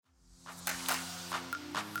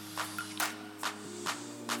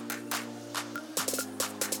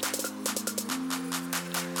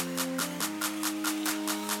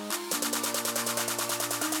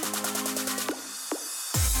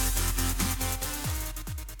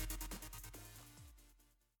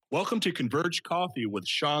Welcome to Converge Coffee with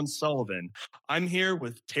Sean Sullivan. I'm here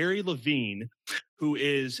with Terry Levine, who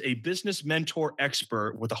is a business mentor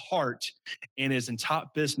expert with a heart and is in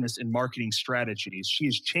top business and marketing strategies. She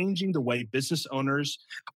is changing the way business owners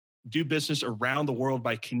do business around the world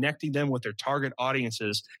by connecting them with their target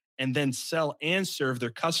audiences and then sell and serve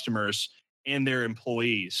their customers and their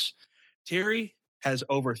employees. Terry has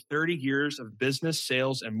over 30 years of business,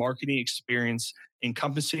 sales, and marketing experience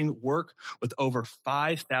encompassing work with over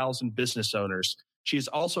 5,000 business owners. She is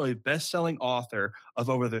also a best-selling author of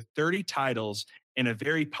over 30 titles and a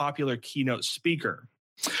very popular keynote speaker.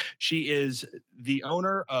 She is the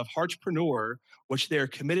owner of Heartpreneur, which they are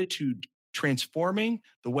committed to transforming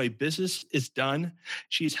the way business is done.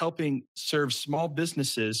 She's helping serve small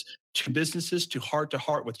businesses to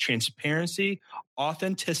heart with transparency,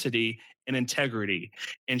 authenticity, and integrity,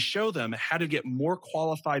 and show them how to get more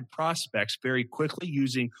qualified prospects very quickly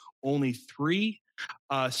using only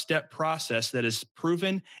three-step process that is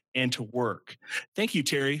proven and to work. Thank you,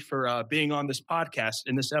 Terry, for being on this podcast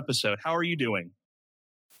in this episode. How are you doing?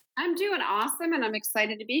 I'm doing awesome, and I'm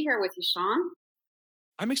excited to be here with you, Sean.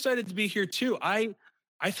 I'm excited to be here too. I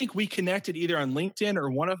think we connected either on LinkedIn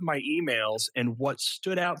or one of my emails, and what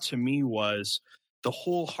stood out to me was the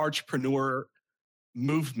whole Heartpreneur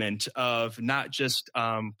movement of not just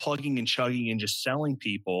plugging and chugging and just selling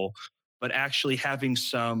people, but actually having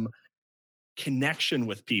some connection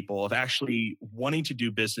with people, of actually wanting to do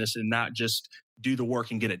business and not just do the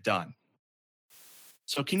work and get it done.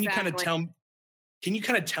 So can you kind of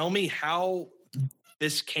tell me how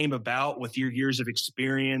this came about with your years of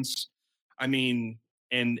experience? I mean,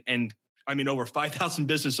 over 5,000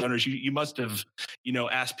 business owners, you must have,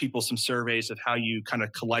 asked people some surveys of how you kind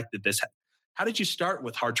of collected this. How did you start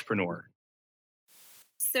with Heartpreneur?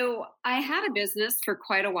 So I had a business for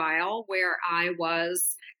quite a while where I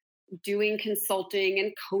was doing consulting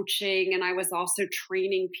and coaching, and I was also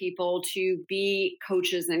training people to be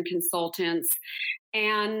coaches and consultants.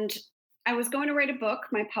 And I was going to write a book.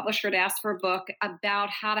 My publisher had asked for a book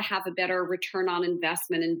about how to have a better return on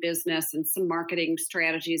investment in business and some marketing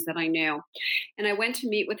strategies that I knew. And I went to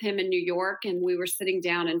meet with him in New York, and we were sitting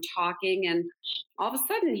down and talking. And all of a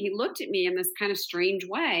sudden, he looked at me in this kind of strange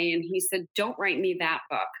way. And he said, "Don't write me that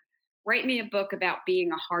book. Write me a book about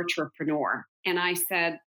being a heartrepreneur." And I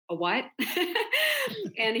said, "A what?"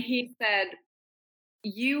 And he said,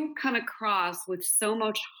 "You come across with so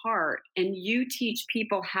much heart and you teach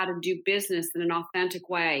people how to do business in an authentic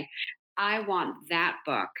way. I want that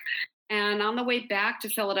book." And on the way back to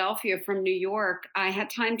Philadelphia from New York, I had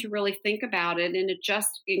time to really think about it, and it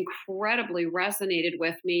just incredibly resonated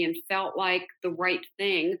with me and felt like the right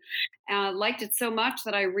thing. I liked it so much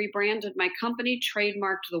that I rebranded my company,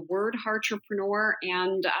 trademarked the word Heartrepreneur,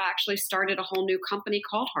 and actually started a whole new company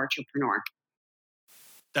called Heartrepreneur.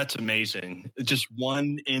 That's amazing. Just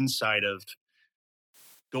one insight of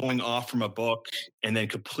going off from a book and then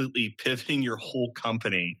completely pivoting your whole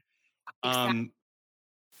company. Exactly.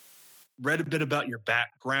 Read a bit about your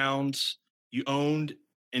background. You owned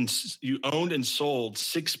and sold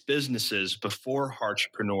 6 businesses before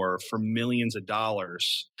Heartpreneur for millions of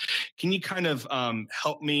dollars. Can you kind of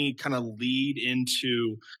help me kind of lead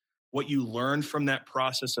into what you learned from that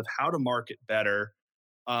process of how to market better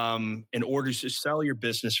in order to sell your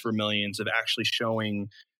business for millions, of actually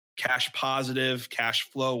showing cash positive, cash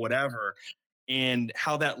flow, whatever, and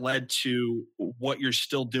how that led to what you're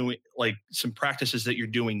still doing, like some practices that you're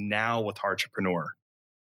doing now with Heartpreneur?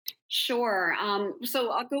 Sure.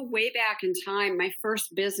 So I'll go way back in time. My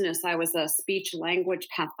first business, I was a speech language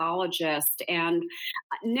pathologist, and it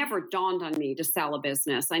never dawned on me to sell a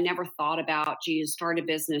business. I never thought about, start a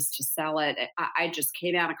business to sell it. I just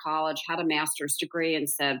came out of college, had a master's degree, and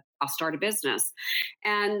said, I'll start a business.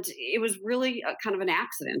 And it was really kind of an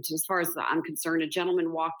accident as far as I'm concerned. A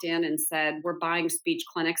gentleman walked in and said, "We're buying speech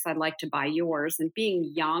clinics. I'd like to buy yours." And being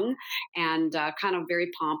young and kind of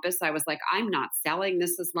very pompous, I was like, "I'm not selling.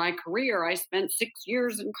 This is my career. I spent 6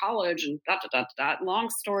 years in college," and da, da, da, da, da.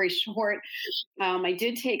 Long story short, I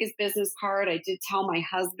did take his business card. I did tell my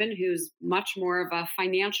husband, who's much more of a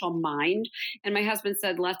financial mind. And my husband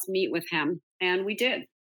said, "Let's meet with him." And we did.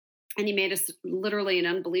 And he made us literally an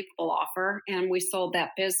unbelievable offer, and we sold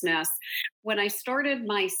that business. When I started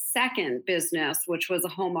my second business, which was a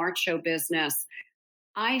home art show business,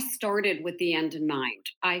 I started with the end in mind.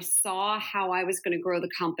 I saw how I was going to grow the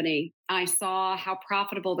company. I saw how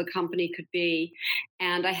profitable the company could be.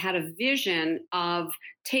 And I had a vision of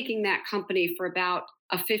taking that company for about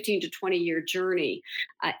a 15 to 20-year journey.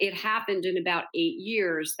 It happened in about 8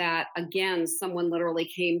 years that, again, someone literally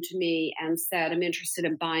came to me and said, I'm interested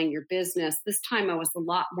in buying your business. This time I was a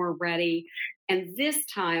lot more ready. And this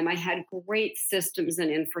time I had great systems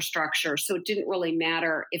and infrastructure. So it didn't really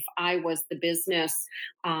matter if I was the business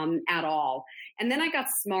at all. And then I got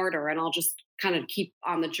smarter, and I'll just kind of keep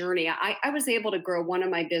on the journey. I was able to grow one of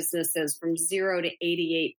my businesses from 0 to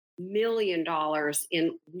 $88 million in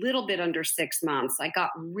a little bit under 6 months. I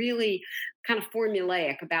got really kind of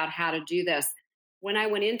formulaic about how to do this. When I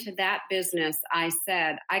went into that business, I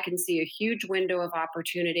said, I can see a huge window of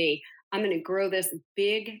opportunity. I'm going to grow this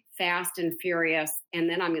big, fast, and furious, and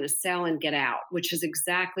then I'm going to sell and get out, which is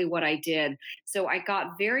exactly what I did. So I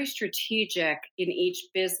got very strategic in each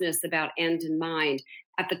business about end in mind.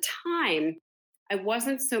 At the time, I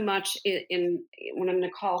wasn't so much in what I'm going to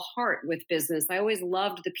call heart with business. I always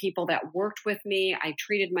loved the people that worked with me. I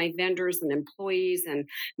treated my vendors and employees and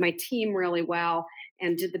my team really well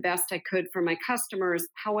and did the best I could for my customers.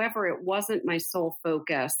 However, it wasn't my sole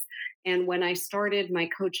focus. And when I started my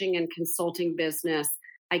coaching and consulting business,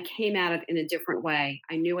 I came at it in a different way.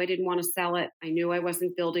 I knew I didn't want to sell it. I knew I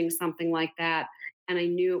wasn't building something like that. And I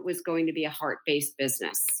knew it was going to be a heart-based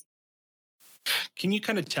business. Can you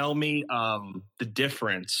kind of tell me the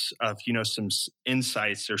difference of, some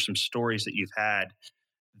insights or some stories that you've had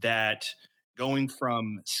that going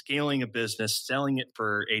from scaling a business, selling it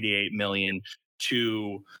for 88 million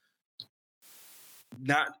to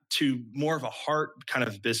not to more of a heart kind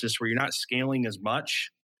of business where you're not scaling as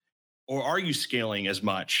much, or are you scaling as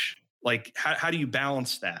much? Like, how do you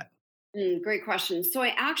balance that? Great question. So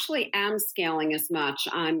I actually am scaling as much.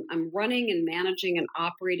 I'm running and managing and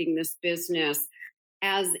operating this business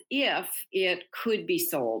as if it could be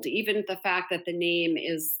sold. Even the fact that the name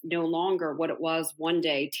is no longer what it was one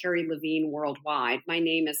day, Terry Levine Worldwide. My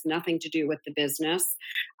name has nothing to do with the business.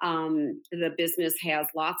 The business has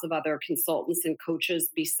lots of other consultants and coaches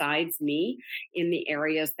besides me in the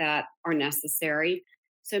areas that are necessary.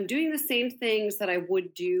 So I'm doing the same things that I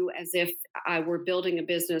would do as if I were building a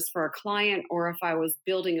business for a client or if I was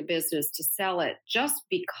building a business to sell it, just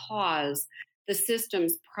because the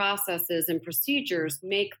systems, processes, and procedures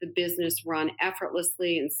make the business run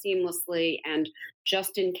effortlessly and seamlessly. And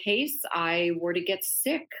just in case I were to get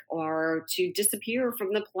sick or to disappear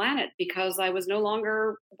from the planet because I was no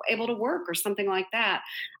longer able to work or something like that,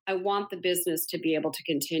 I want the business to be able to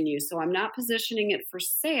continue. So I'm not positioning it for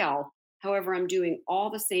sale. However, I'm doing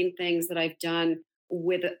all the same things that I've done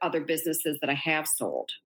with other businesses that I have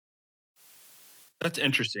sold. That's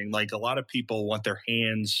interesting. Like, a lot of people want their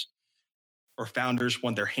hands, or founders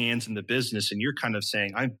want their hands in the business. And you're kind of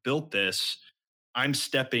saying, I've built this, I'm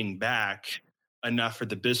stepping back enough for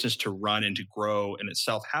the business to run and to grow in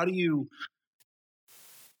itself. How do you,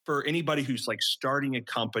 for anybody who's like starting a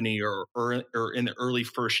company or in the early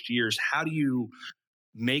first years, how do you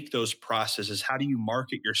make those processes? How do you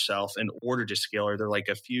market yourself in order to scale? Are there like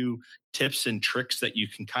a few tips and tricks that you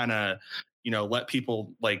can kind of, let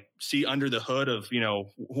people like see under the hood of,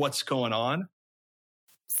 what's going on?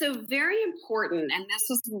 So very important, and this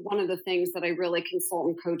is one of the things that I really consult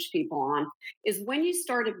and coach people on, is when you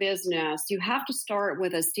start a business, you have to start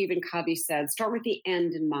with, as Stephen Covey said, start with the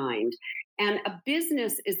end in mind. And a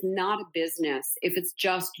business is not a business if it's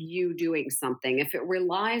just you doing something, if it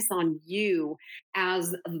relies on you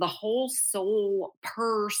as the whole sole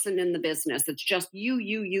person in the business. It's just you.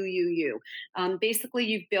 Basically,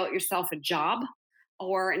 you've built yourself a job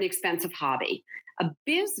or an expensive hobby. A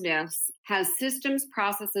business has systems,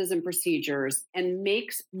 processes, and procedures and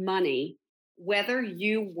makes money whether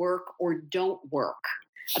you work or don't work.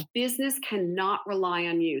 A business cannot rely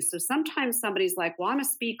on you. So sometimes somebody's like, well, I'm a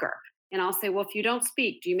speaker. And I'll say, well, if you don't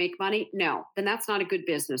speak, do you make money? No, then that's not a good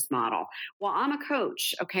business model. Well, I'm a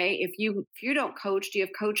coach. Okay. If you don't coach, do you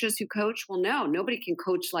have coaches who coach? Well, no, nobody can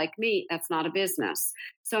coach like me. That's not a business.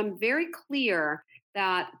 So I'm very clear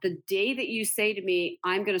that the day that you say to me,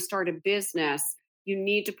 I'm going to start a business, you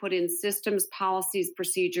need to put in systems, policies,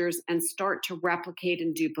 procedures, and start to replicate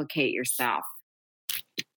and duplicate yourself.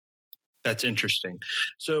 That's interesting.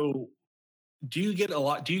 So do you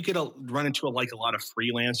run into a lot of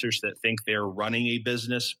freelancers that think they're running a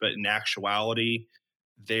business, but in actuality,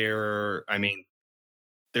 they're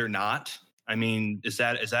not? I mean, is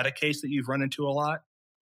that a case that you've run into a lot?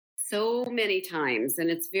 So many times, and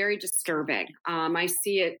it's very disturbing. I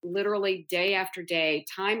see it literally day after day,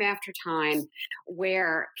 time after time,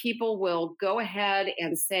 where people will go ahead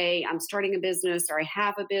and say, I'm starting a business or I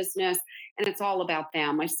have a business. and it's all about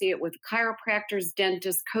them. I see it with chiropractors,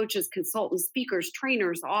 dentists, coaches, consultants, speakers,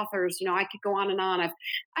 trainers, authors. I could go on and on.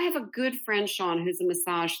 I have a good friend, Sean, who's a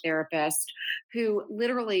massage therapist, who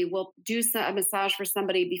literally will do a massage for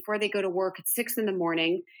somebody before they go to work at 6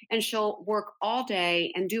 a.m, and she'll work all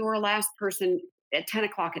day and do her last person at 10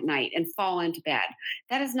 o'clock at night and fall into bed.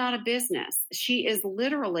 That is not a business. She is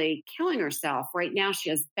literally killing herself right now. She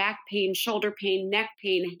has back pain, shoulder pain, neck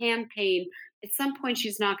pain, hand pain. At some point,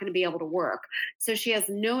 she's not going to be able to work. So she has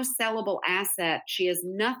no sellable asset. She has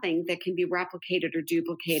nothing that can be replicated or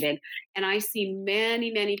duplicated. And I see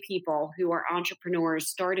many, many people who are entrepreneurs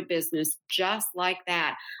start a business just like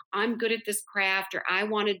that. I'm good at this craft, or I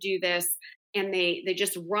want to do this. And they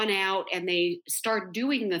just run out and they start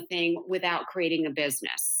doing the thing without creating a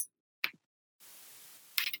business.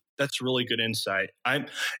 That's really good insight. I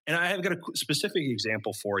have got a specific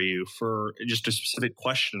example for you for just a specific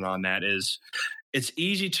question on that is it's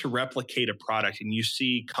easy to replicate a product, and you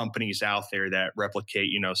see companies out there that replicate,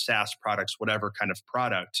 SaaS products, whatever kind of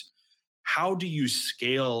product. How do you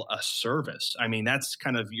scale a service? I mean, that's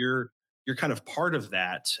kind of you're kind of part of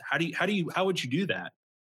that. How would you do that?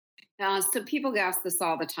 So people ask this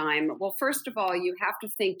all the time. Well, first of all, you have to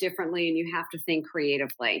think differently and you have to think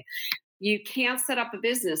creatively. You can't set up a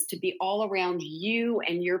business to be all around you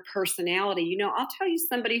and your personality. I'll tell you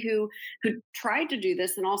somebody who tried to do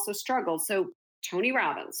this and also struggled. So Tony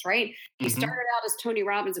Robbins, right? He started out as Tony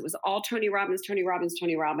Robbins. It was all Tony Robbins, Tony Robbins,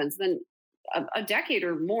 Tony Robbins. Then a decade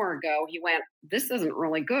or more ago, he went, this isn't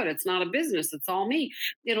really good. It's not a business. It's all me.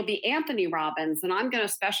 It'll be Anthony Robbins, and I'm going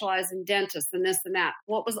to specialize in dentists and this and that.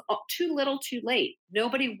 Well, it was too little, too late.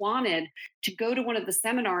 Nobody wanted to go to one of the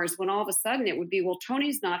seminars when all of a sudden it would be, well,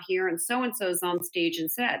 Tony's not here and so-and-so's on stage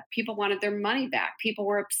instead. People wanted their money back. People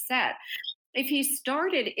were upset. If he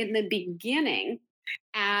started in the beginning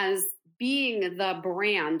as being the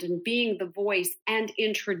brand and being the voice and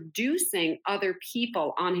introducing other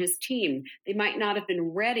people on his team, they might not have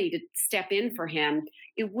been ready to step in for him.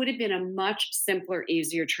 It would have been a much simpler,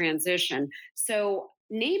 easier transition. So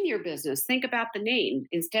name your business. Think about the name.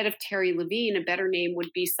 Instead of Terry Levine, a better name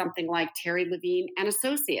would be something like Terry Levine and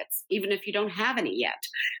Associates, even if you don't have any yet.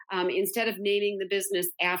 Instead of naming the business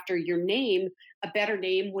after your name, a better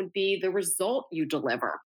name would be the result you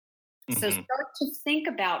deliver. So start to think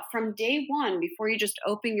about from day one, before you just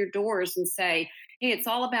open your doors and say, hey, it's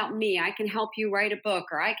all about me. I can help you write a book,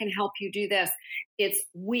 or I can help you do this. It's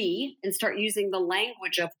we, and start using the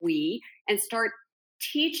language of we, and start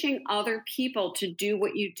teaching other people to do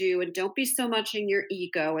what you do. And don't be so much in your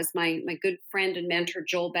ego. As my good friend and mentor,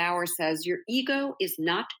 Joel Bauer, says, your ego is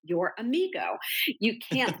not your amigo. You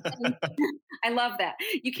can't. I love that.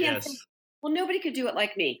 You can't think, well, nobody could do it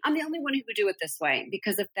like me. I'm the only one who would do it this way.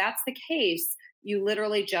 Because if that's the case, you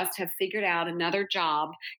literally just have figured out another job,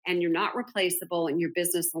 and you're not replaceable, and your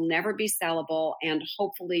business will never be sellable. And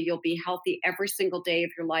hopefully you'll be healthy every single day of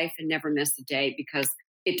your life and never miss a day, because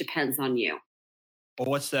it depends on you. Well,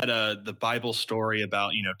 what's that? The Bible story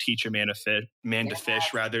about, teach a man to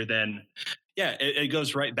fish rather than, it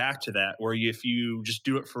goes right back to that, where if you just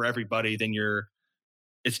do it for everybody, then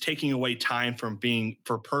it's taking away time from being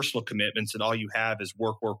for personal commitments, and all you have is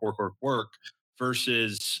work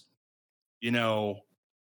versus,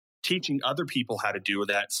 teaching other people how to do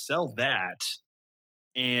that, sell that,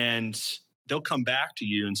 and they'll come back to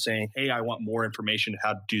you and saying, hey, I want more information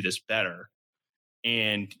how to do this better.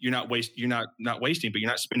 And you're not wasting, but you're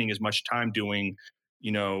not spending as much time doing,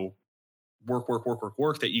 work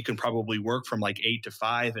that you can probably work from like 8 to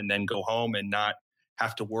 5 and then go home and not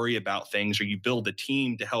have to worry about things, or you build a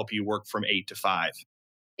team to help you work from 8 to 5.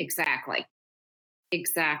 Exactly.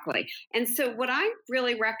 And so what I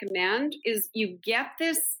really recommend is you get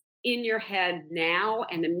this in your head now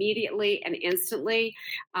and immediately and instantly.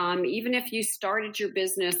 Even if you started your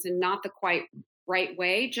business in not the quite right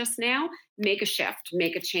way just now, make a shift,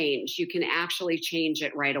 make a change. You can actually change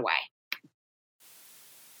it right away.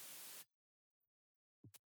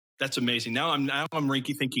 That's amazing. Now I'm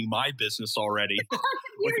rethinking my business already. I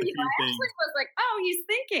actually was like, oh, he's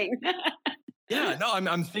thinking. Yeah, no,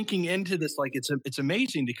 I'm thinking into this. Like it's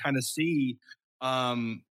amazing to kind of see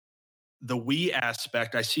the we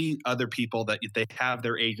aspect. I see other people that they have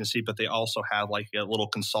their agency, but they also have like a little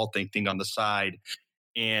consulting thing on the side,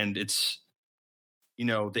 and it's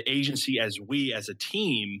the agency as we as a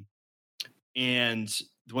team. And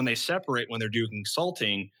when they separate, when they're doing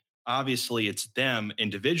consulting, obviously it's them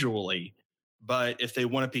individually, but if they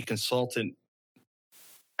want to be consultant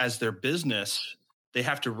as their business, they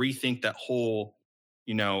have to rethink that whole,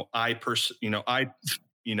 and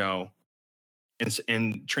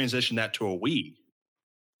transition that to a we.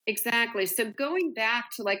 Exactly. So going back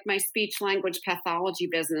to like my speech language pathology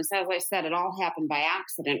business, as I said, it all happened by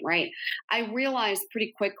accident, right? I realized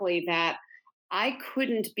pretty quickly that I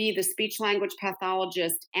couldn't be the speech language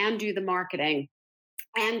pathologist and do the marketing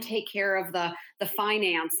and take care of the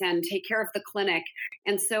finance and take care of the clinic.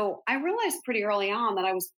 And so I realized pretty early on that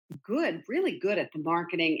I was good, really good at the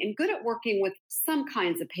marketing and good at working with some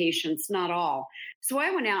kinds of patients, not all. So I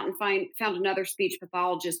went out and found another speech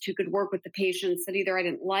pathologist who could work with the patients that either I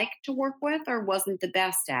didn't like to work with or wasn't the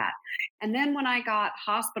best at. And then when I got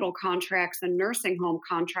hospital contracts and nursing home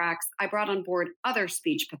contracts, I brought on board other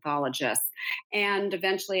speech pathologists and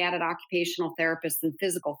eventually added occupational therapists and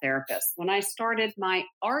physical therapists. When I started my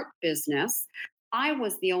art business, I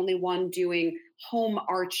was the only one doing home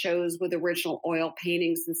art shows with original oil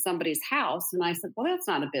paintings in somebody's house. And I said, well, that's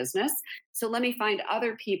not a business. So let me find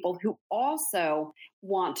other people who also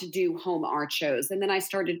want to do home art shows. And then I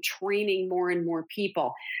started training more and more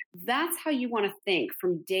people. That's how you want to think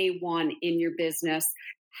from day one in your business.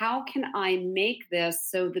 How can I make this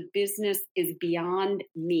so the business is beyond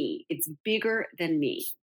me? It's bigger than me.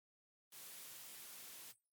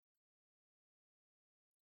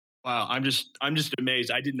 Wow, I'm just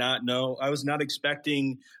amazed. I did not know. I was not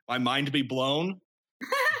expecting my mind to be blown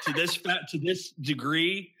to this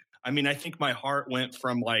degree. I mean, I think my heart went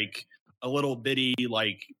from like a little bitty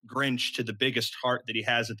like Grinch to the biggest heart that he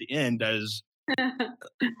has at the end, as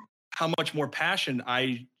how much more passion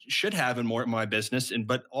I should have in more of my business, and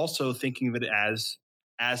but also thinking of it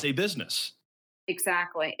as a business.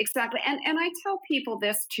 Exactly, exactly. And I tell people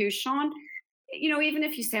this too, Sean. Even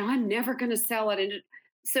if you say, oh, I'm never going to sell it.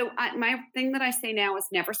 My thing that I say now is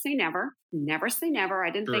never say never. Never say never.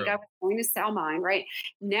 I didn't think I True. was going to sell mine, right?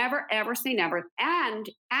 Never, ever say never. And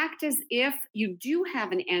act as if you do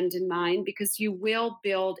have an end in mind because you will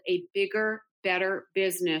build a bigger, better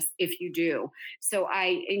business if you do. So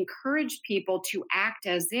I encourage people to act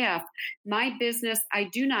as if my business, I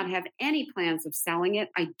do not have any plans of selling it.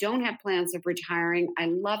 I don't have plans of retiring. I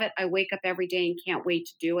love it. I wake up every day and can't wait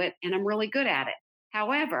to do it. And I'm really good at it.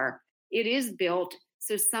 However, it is built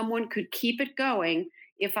so someone could keep it going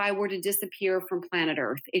if I were to disappear from planet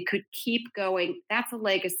Earth. It could keep going. That's a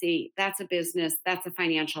legacy. That's a business. That's a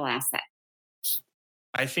financial asset.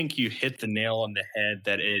 I think you hit the nail on the head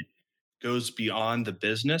that it goes beyond the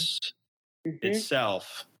business Hmm.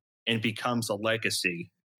 itself and becomes a legacy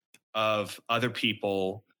of other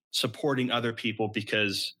people supporting other people,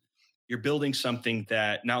 because you're building something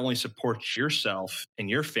that not only supports yourself and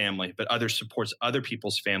your family, but other supports other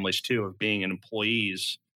people's families too, of being an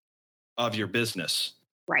employees of your business.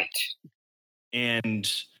 Right.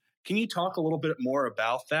 And can you talk a little bit more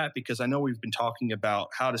about that? Because I know we've been talking about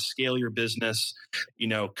how to scale your business,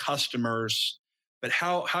 customers, but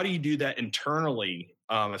how do you do that internally,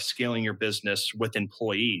 of scaling your business with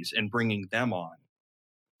employees and bringing them on?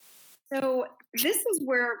 So this is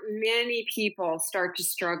where many people start to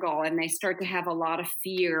struggle and they start to have a lot of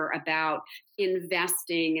fear about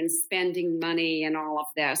investing and spending money and all of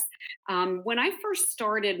this. When I first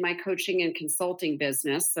started my coaching and consulting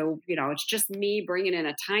business, so, it's just me bringing in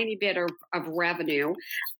a tiny bit of revenue.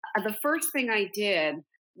 The first thing I did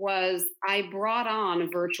was I brought on a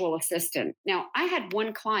virtual assistant. Now, I had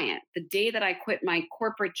one client. The day that I quit my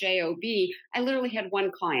corporate job, I literally had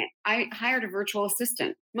one client. I hired a virtual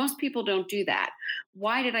assistant. Most people don't do that.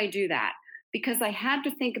 Why did I do that? Because I had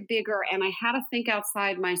to think bigger and I had to think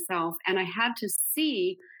outside myself and I had to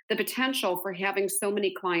see the potential for having so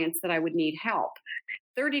many clients that I would need help.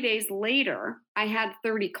 30 days later, I had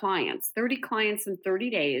 30 clients in 30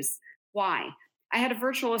 days. Why? I had a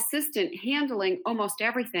virtual assistant handling almost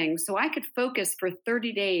everything, so I could focus for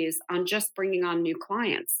 30 days on just bringing on new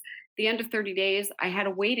clients. The end of 30 days, I had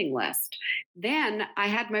a waiting list. Then I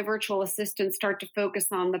had my virtual assistant start to focus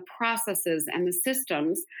on the processes and the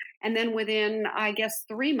systems. And then within, I guess,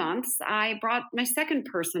 3 months, I brought my second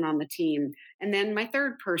person on the team and then my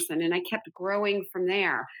third person, and I kept growing from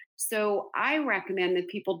there. So I recommend that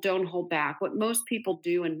people don't hold back. What most people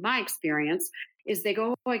do, in my experience, is they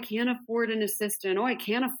go, oh, I can't afford an assistant. Oh, I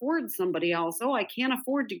can't afford somebody else. Oh, I can't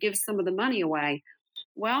afford to give some of the money away.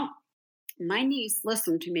 Well, my niece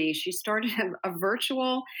listened to me. She started a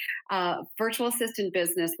virtual assistant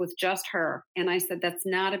business with just her. And I said, that's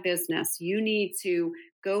not a business. You need to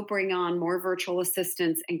go bring on more virtual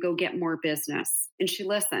assistants and go get more business. And she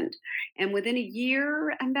listened. And within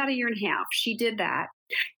about a year and a half, she did that.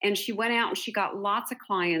 And she went out and she got lots of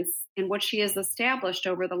clients. And what she has established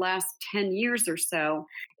over the last 10 years or so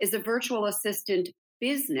is a virtual assistant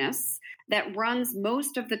business that runs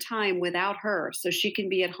most of the time without her. So she can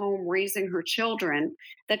be at home raising her children,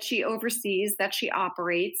 that she oversees, that she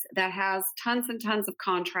operates, that has tons and tons of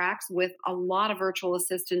contracts with a lot of virtual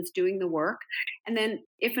assistants doing the work. And then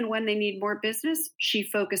if and when they need more business, she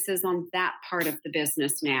focuses on that part of the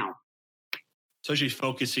business now. So she's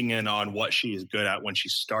focusing in on what she is good at when she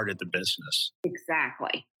started the business.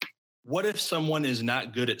 Exactly. What if someone is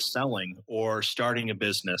not good at selling or starting a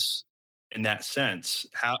business in that sense?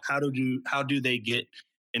 How do they get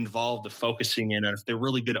involved with focusing in, if they're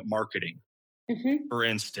really good at marketing, for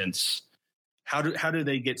instance? How do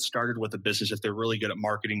they get started with a business if they're really good at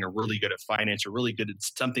marketing or really good at finance or really good at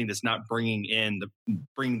something that's not bringing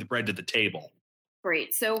the bread to the table?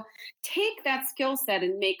 Great. So take that skill set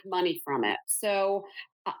and make money from it. So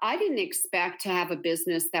I didn't expect to have a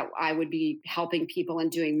business that I would be helping people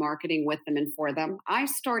and doing marketing with them and for them. I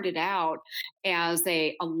started out as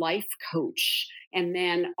a life coach. And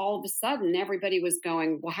then all of a sudden, everybody was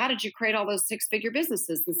going, well, how did you create all those 6-figure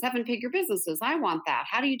businesses and 7-figure businesses? I want that.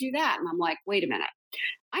 How do you do that? And I'm like, wait a minute.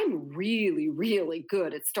 I'm really, really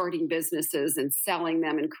good at starting businesses and selling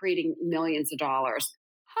them and creating millions of dollars.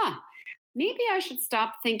 Maybe I should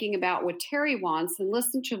stop thinking about what Terry wants and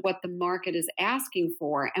listen to what the market is asking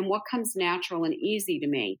for and what comes natural and easy to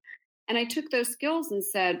me. And I took those skills and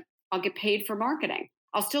said, I'll get paid for marketing.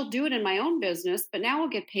 I'll still do it in my own business, but now I'll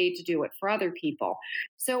get paid to do it for other people.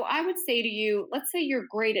 So I would say to you, let's say you're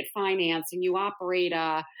great at finance and you operate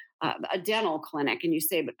a dental clinic and you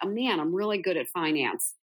say, but man, I'm really good at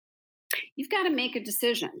finance. You've got to make a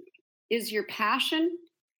decision. Is your passion,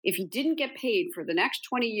 if you didn't get paid for the next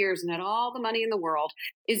 20 years and had all the money in the world,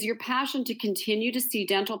 is your passion to continue to see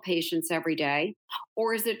dental patients every day?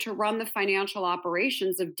 Or is it to run the financial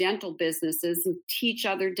operations of dental businesses and teach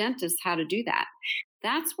other dentists how to do that?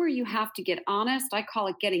 That's where you have to get honest. I call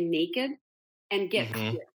it getting naked and get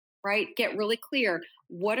clear, right? Get really clear.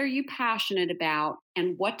 What are you passionate about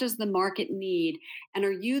and what does the market need? And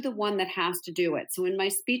are you the one that has to do it? So in my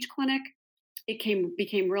speech clinic, it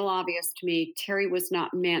became real obvious to me, Terry was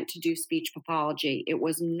not meant to do speech pathology. It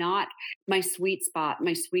was not my sweet spot.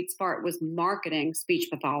 My sweet spot was marketing speech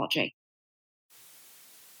pathology.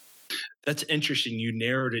 That's interesting. You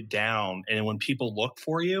narrowed it down. And when people look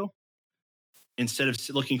for you, instead of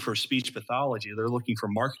looking for speech pathology, they're looking for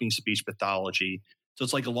marketing speech pathology. So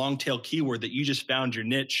it's like a long tail keyword that you just found your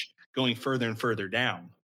niche going further and further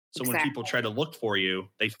down. So when people try to look for you,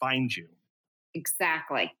 they find you.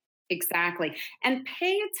 Exactly. And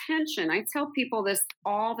pay attention. I tell people this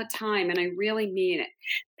all the time, and I really mean it.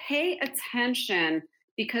 Pay attention,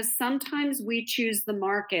 because sometimes we choose the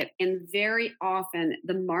market, and very often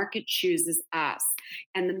the market chooses us.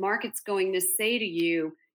 And the market's going to say to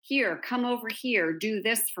you, here, come over here, do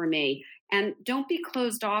this for me. And don't be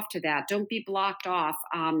closed off to that. Don't be blocked off.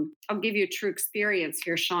 I'll give you a true experience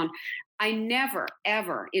here, Sean. I never,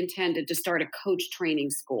 ever intended to start a coach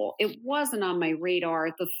training school. It wasn't on my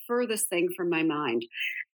radar, the furthest thing from my mind.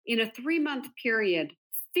 In a 3-month period,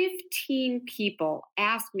 15 people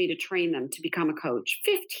asked me to train them to become a coach.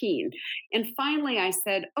 15. And finally I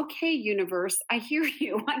said, okay, universe, I hear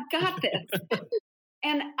you. I got this.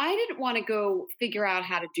 And I didn't want to go figure out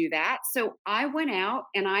how to do that. So I went out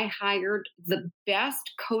and I hired the best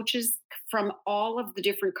coaches from all of the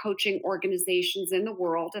different coaching organizations in the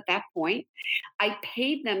world at that point. I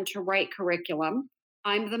paid them to write curriculum.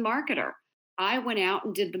 I'm the marketer. I went out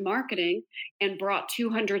and did the marketing and brought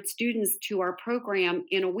 200 students to our program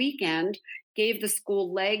in a weekend, gave the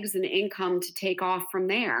school legs and income to take off from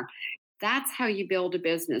there. That's how you build a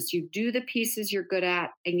business. You do the pieces you're good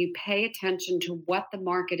at and you pay attention to what the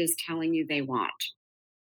market is telling you they want.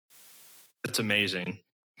 That's amazing.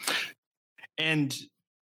 And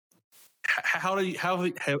sorry,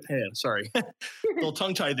 a little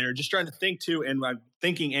tongue tied there, just trying to think too. And I'm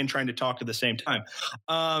thinking and trying to talk at the same time.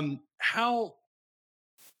 You've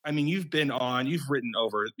written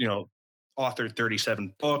over, authored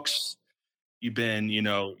 37 books. You've been, you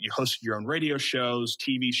hosted your own radio shows,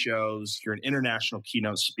 TV shows. You're an international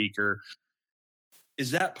keynote speaker.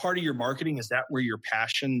 Is that part of your marketing? Is that where your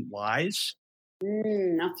passion lies?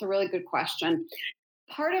 That's a really good question.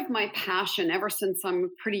 Part of my passion, ever since I'm a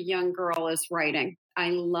pretty young girl, is writing.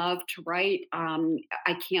 I love to write. I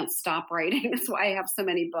can't stop writing. That's why I have so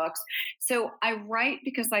many books. So I write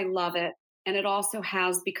because I love it. And it also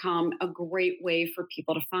has become a great way for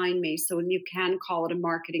people to find me. So you can call it a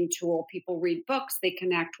marketing tool. People read books, they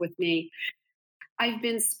connect with me. I've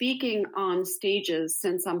been speaking on stages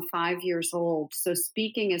since I'm 5 years old. So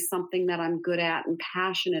speaking is something that I'm good at and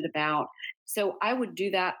passionate about. So I would do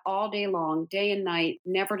that all day long, day and night,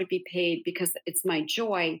 never to be paid, because it's my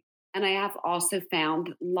joy. And I have also found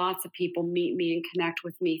that lots of people meet me and connect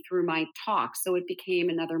with me through my talk. So it became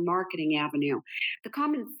another marketing avenue. The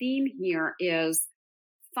common theme here is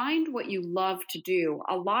find what you love to do.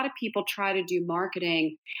 A lot of people try to do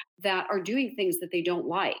marketing that are doing things that they don't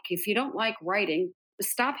like. If you don't like writing,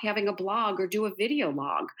 stop having a blog or do a video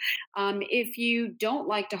log. If you don't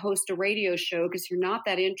like to host a radio show because you're not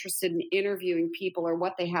that interested in interviewing people or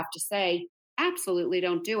what they have to say, absolutely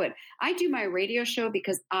don't do it. I do my radio show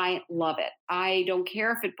because I love it. I don't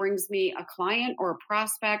care if it brings me a client or a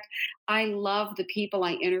prospect. I love the people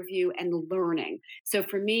I interview and learning. So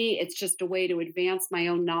for me, it's just a way to advance my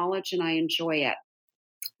own knowledge and I enjoy it.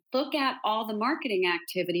 Look at all the marketing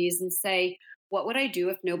activities and say, what would I do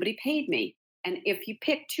if nobody paid me? And if you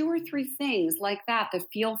pick 2 or 3 things like that that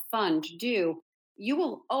feel fun to do, you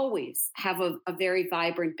will always have a very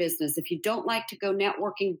vibrant business. If you don't like to go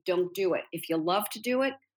networking, don't do it. If you love to do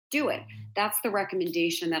it, do it. That's the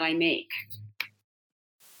recommendation that I make.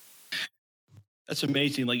 That's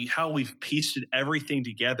amazing. Like how we've pieced everything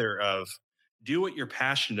together of do what you're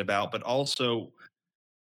passionate about, but also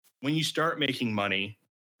when you start making money,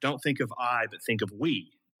 don't think of I, but think of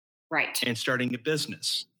we. Right. And starting a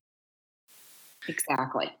business.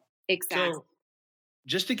 Exactly. So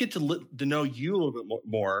just to get to know you a little bit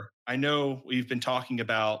more, I know we've been talking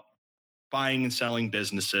about buying and selling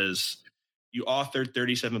businesses. You authored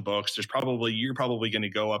 37 books. You're probably going to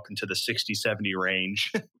go up into the 60, 70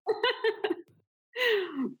 range.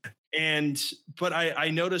 But I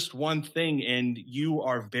noticed one thing, and you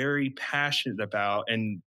are very passionate about.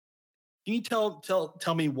 And can you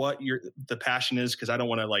tell me what the passion is? Because I don't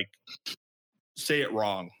want to say it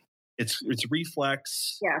wrong. It's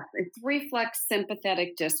reflex. Yes, it's reflex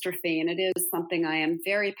sympathetic dystrophy, and it is something I am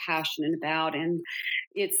very passionate about. And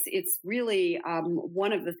it's really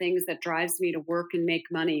one of the things that drives me to work and make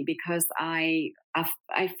money because I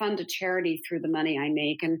fund a charity through the money I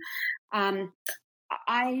make. And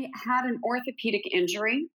I had an orthopedic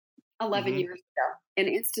injury 11 years ago, and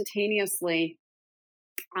instantaneously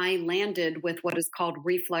I landed with what is called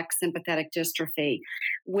reflex sympathetic dystrophy,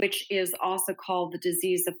 which is also called the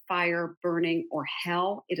disease of fire, burning, or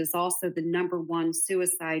hell. It is also the #1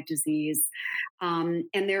 suicide disease. And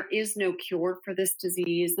there is no cure for this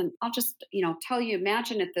disease. And I'll just, tell you,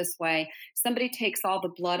 imagine it this way. Somebody takes all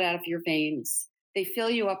the blood out of your veins. They fill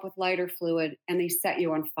you up with lighter fluid and they set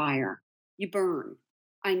you on fire. You burn.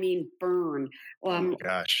 I mean, burn. Oh my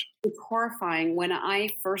gosh. It's horrifying. When I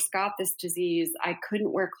first got this disease, I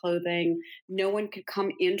couldn't wear clothing. No one could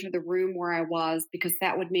come into the room where I was because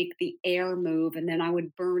that would make the air move and then I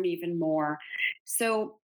would burn even more.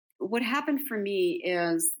 So what happened for me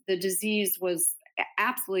is the disease was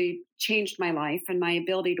absolutely changed my life and my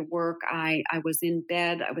ability to work. I was in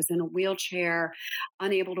bed. I was in a wheelchair,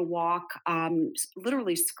 unable to walk,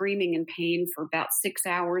 literally screaming in pain for about 6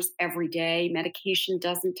 hours every day. Medication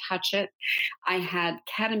doesn't touch it. I had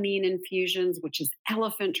ketamine infusions, which is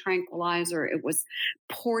elephant tranquilizer. It was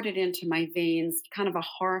ported into my veins, kind of a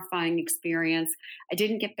horrifying experience. I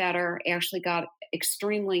didn't get better. I actually got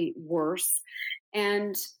extremely worse.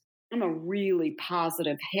 And I'm a really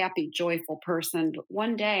positive, happy, joyful person. But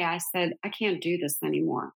one day I said, I can't do this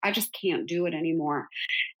anymore. I just can't do it anymore.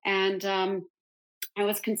 And I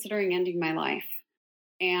was considering ending my life.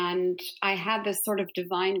 And I had this sort of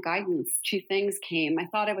divine guidance. 2 things came. I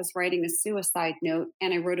thought I was writing a suicide note,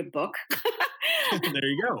 and I wrote a book. There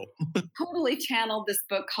you go. Totally channeled this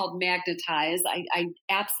book called Magnetize. I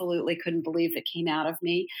absolutely couldn't believe it came out of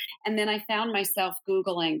me. And then I found myself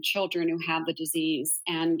Googling children who have the disease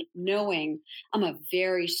and knowing I'm a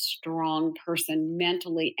very strong person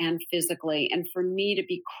mentally and physically. And for me to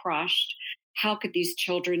be crushed, how could these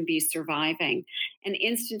children be surviving? And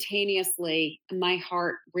instantaneously, my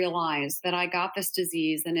heart realized that I got this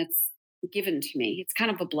disease and it's given to me. It's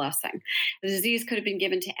kind of a blessing. The disease could have been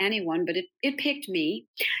given to anyone, but it picked me.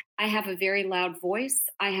 I have a very loud voice.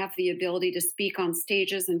 I have the ability to speak on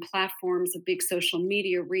stages and platforms of big social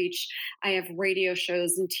media reach. I have radio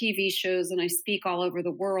shows and TV shows, and I speak all over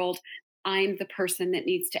the world. I'm the person that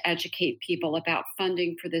needs to educate people about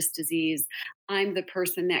funding for this disease. I'm the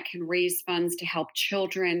person that can raise funds to help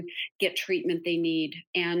children get treatment they need.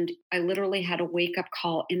 And I literally had a wake-up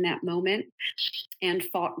call in that moment and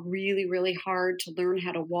fought really, really hard to learn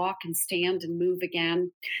how to walk and stand and move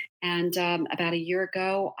again. And about a year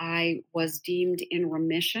ago, I was deemed in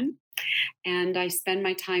remission. And I spend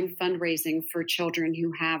my time fundraising for children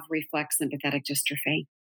who have reflex sympathetic dystrophy.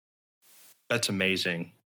 That's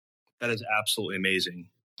amazing. That is absolutely amazing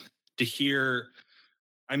to hear.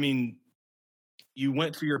 I mean, you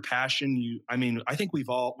went through your passion. I think we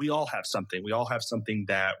all have something. We all have something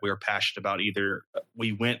that we're passionate about. Either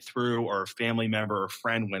we went through, or a family member or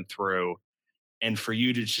friend went through, and for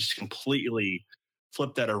you to just completely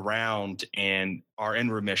flip that around and are in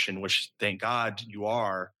remission, which thank God you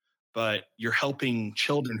are, but you're helping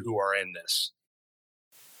children who are in this.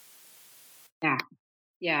 Yeah.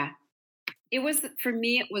 Yeah. It was, for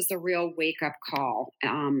me, it was a real wake up call,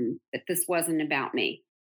 that this wasn't about me.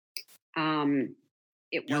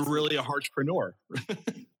 You're really a heartpreneur.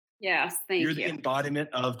 Yes. Thank You're you. the embodiment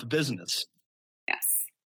of the business. Yes.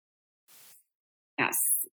 Yes.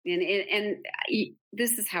 And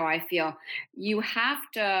this is how I feel. You have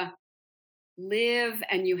to live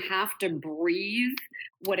and you have to breathe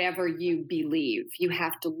whatever you believe. You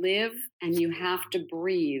have to live and you have to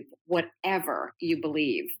breathe whatever you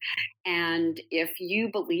believe. And if you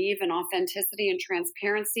believe in authenticity and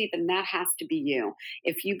transparency, then that has to be you.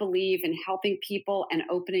 If you believe in helping people and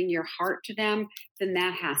opening your heart to them, then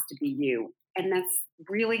that has to be you. And that's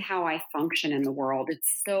really how I function in the world.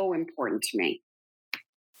 It's so important to me.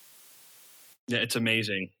 Yeah, it's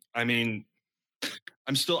amazing. I mean,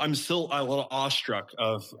 I'm still a little awestruck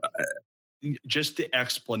of just the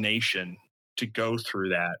explanation to go through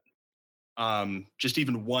that. Just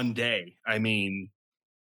even one day. I mean,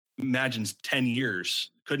 imagine 10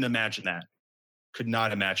 years. Couldn't imagine that. Could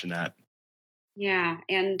not imagine that. Yeah.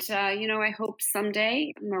 And, I hope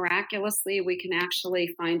someday, miraculously, we can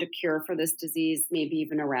actually find a cure for this disease, maybe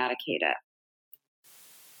even eradicate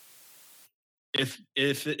it.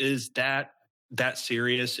 If it is that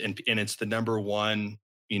serious, and it's the number one,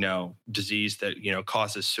 disease that,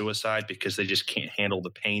 causes suicide because they just can't handle the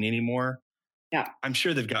pain anymore. Yeah. I'm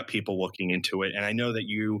sure they've got people looking into it. And I know that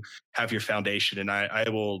you have your foundation, and I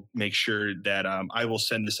will make sure that I will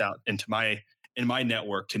send this out in my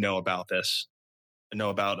network to know about this, and know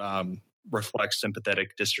about reflex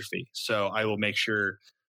sympathetic dystrophy. So I will make sure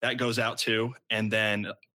that goes out too. And then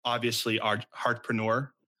obviously our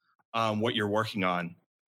Heartpreneur, what you're working on.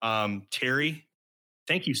 Terry,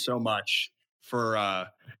 thank you so much for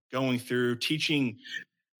going through teaching,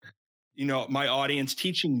 my audience,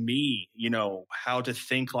 teaching me, how to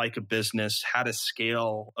think like a business, how to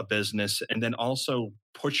scale a business, and then also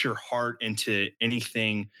put your heart into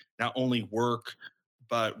anything, not only work,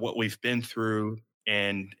 but what we've been through,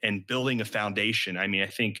 and building a foundation. I mean, I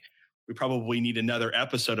think we probably need another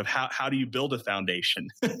episode of how do you build a foundation?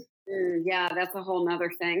 Yeah, that's a whole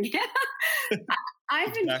nother thing.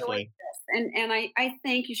 I've enjoyed this. And I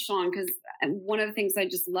thank you, Sean, because one of the things I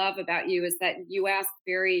just love about you is that you ask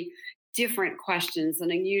very different questions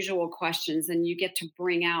and unusual questions, and you get to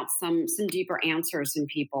bring out some deeper answers in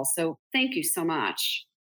people. So thank you so much.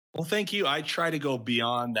 Well, thank you. I try to go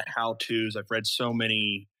beyond the how-tos. I've read so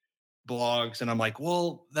many blogs, and I'm like,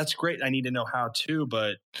 well, that's great. I need to know how to,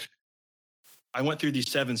 but I went through these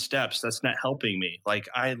 7 steps. That's not helping me. Like,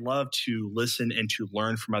 I love to listen and to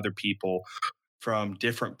learn from other people, from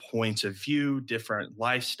different points of view, different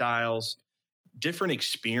lifestyles, different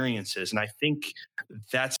experiences. And I think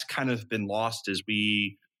that's kind of been lost as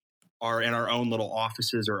we are in our own little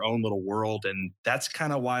offices, our own little world. And that's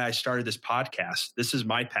kind of why I started this podcast. This is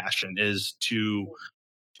my passion, is to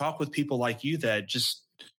talk with people like you that just,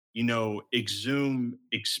 exhume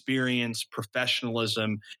experience,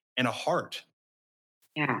 professionalism, and a heart.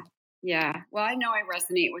 Yeah. Yeah. Well, I know I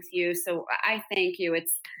resonate with you. So I thank you.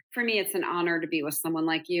 For me, it's an honor to be with someone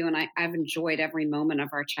like you. And I've enjoyed every moment of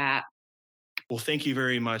our chat. Well, thank you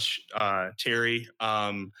very much, Terry.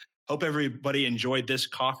 Hope everybody enjoyed this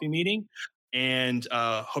coffee meeting, and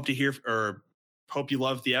hope you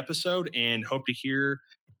loved the episode, and hope to hear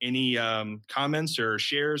any comments or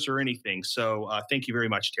shares or anything. So thank you very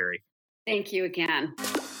much, Terry. Thank you again.